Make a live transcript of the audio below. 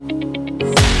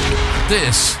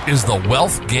This is the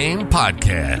Wealth Game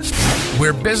Podcast,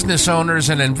 where business owners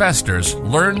and investors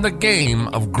learn the game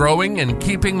of growing and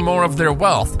keeping more of their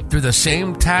wealth through the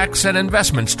same tax and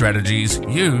investment strategies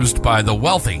used by the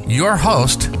wealthy. Your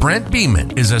host, Brent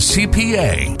Beeman, is a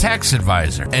CPA, tax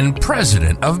advisor, and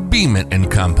president of Beeman and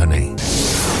Company.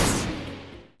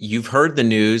 You've heard the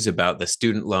news about the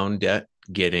student loan debt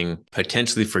getting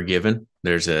potentially forgiven.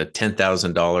 There's a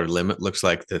 $10,000 limit. Looks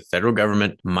like the federal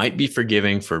government might be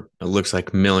forgiving for, it looks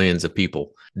like, millions of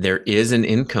people. There is an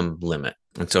income limit.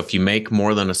 And so if you make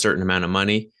more than a certain amount of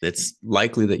money, it's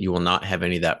likely that you will not have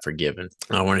any of that forgiven.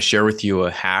 I want to share with you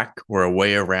a hack or a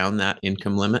way around that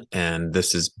income limit. And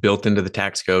this is built into the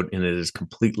tax code and it is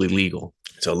completely legal.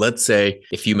 So let's say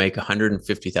if you make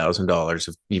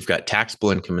 $150,000, you've got taxable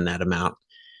income in that amount.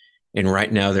 And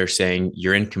right now they're saying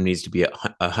your income needs to be at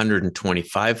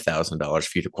 $125,000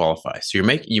 for you to qualify. So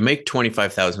you make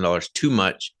 $25,000 too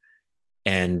much.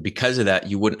 And because of that,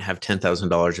 you wouldn't have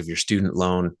 $10,000 of your student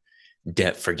loan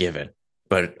debt forgiven.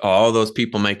 But all those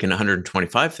people making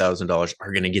 $125,000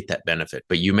 are going to get that benefit.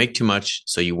 But you make too much,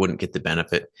 so you wouldn't get the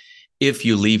benefit if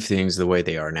you leave things the way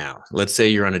they are now. Let's say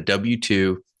you're on a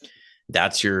W-2.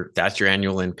 That's your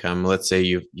annual income. Let's say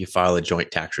you file a joint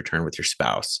tax return with your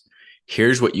spouse.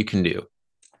 Here's what you can do.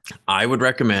 I would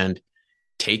recommend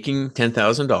taking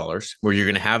 $10,000 where you're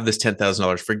going to have this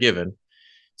 $10,000 forgiven.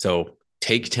 So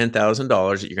take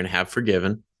 $10,000 that you're going to have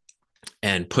forgiven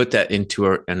and put that into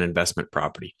an investment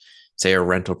property, say a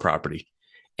rental property.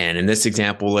 And in this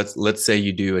example, let's say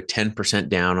you do a 10%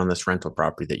 down on this rental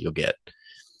property that you'll get.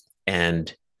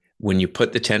 And when you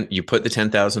put the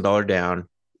 $10,000 down,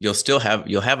 you'll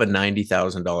have a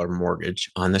 $90,000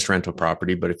 mortgage on this rental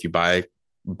property. But if you buy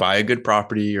a good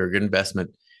property or a good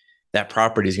investment, that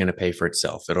property is going to pay for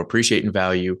itself. It'll appreciate in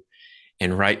value.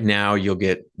 And right now you'll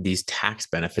get these tax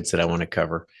benefits that I want to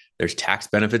cover. There's tax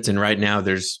benefits. And right now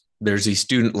there's these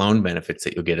student loan benefits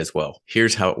that you'll get as well.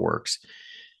 Here's how it works.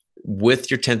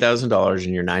 With your $10,000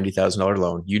 and your $90,000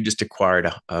 loan, you just acquired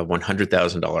a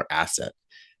 $100,000 asset.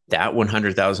 That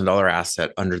 $100,000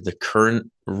 asset under the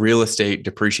current real estate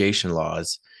depreciation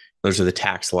laws, those are the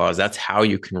tax laws. That's how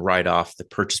you can write off the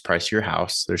purchase price of your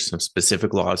house. There's some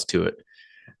specific laws to it.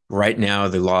 Right now,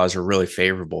 the laws are really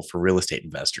favorable for real estate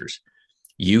investors.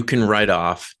 You can write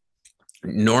off,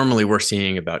 normally we're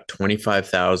seeing about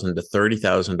 $25,000 to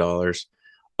 $30,000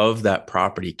 of that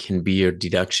property can be a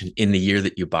deduction in the year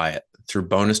that you buy it through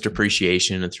bonus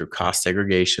depreciation and through cost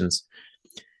segregations.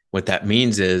 What that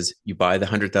means is you buy the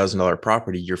 $100,000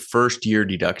 property, your first year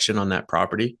deduction on that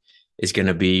property is going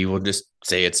to be, we'll just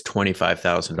say it's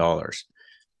 $25,000.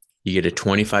 You get a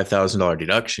 $25,000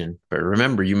 deduction, but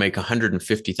remember, you make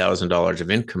 $150,000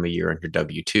 of income a year on your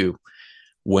W-2.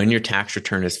 When your tax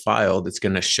return is filed, it's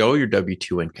going to show your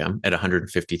W-2 income at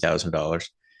 $150,000,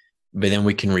 but then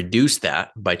we can reduce that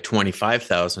by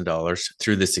 $25,000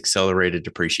 through this accelerated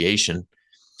depreciation.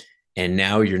 And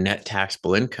now your net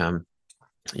taxable income,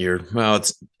 your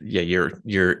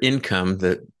income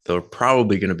that they're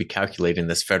probably going to be calculating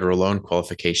this federal loan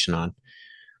qualification on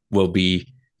will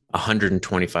be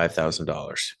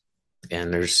 $125,000.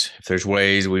 And if there's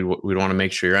ways we want to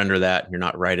make sure you're under that and you're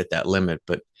not right at that limit.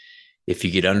 But if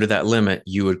you get under that limit,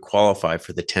 you would qualify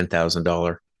for the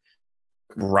 $10,000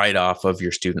 write-off of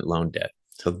your student loan debt.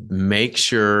 So make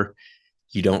sure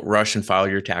you don't rush and file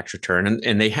your tax return.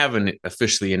 And they haven't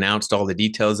officially announced all the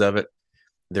details of it.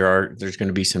 There's going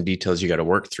to be some details you got to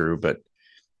work through, but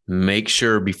make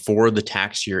sure before the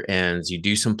tax year ends, you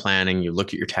do some planning, you look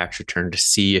at your tax return to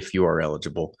see if you are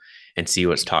eligible and see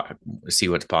what's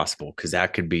possible. Because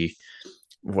that could be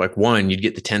like, one, you'd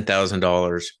get the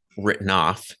 $10,000 written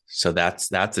off. So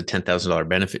that's a $10,000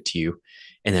 benefit to you.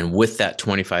 And then with that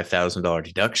 $25,000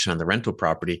 deduction on the rental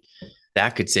property,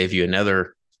 that could save you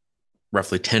another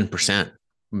roughly 10%.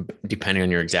 Depending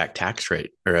on your exact tax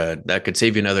rate, or that could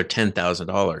save you another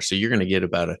 $10,000. So you're going to get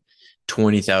about a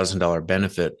 $20,000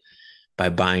 benefit by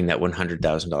buying that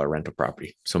 $100,000 rental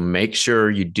property. So make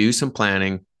sure you do some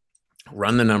planning,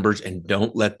 run the numbers, and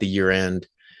don't let the year end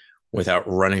without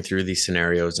running through these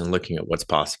scenarios and looking at what's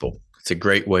possible. It's a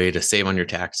great way to save on your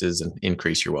taxes and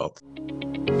increase your wealth.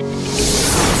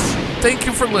 Thank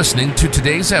you for listening to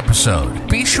today's episode.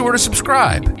 Be sure to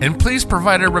subscribe and please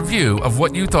provide a review of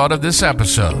what you thought of this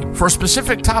episode. For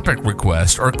specific topic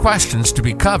requests or questions to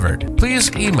be covered,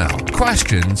 please email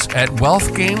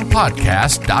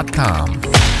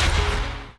questions@wealthgamepodcast.com.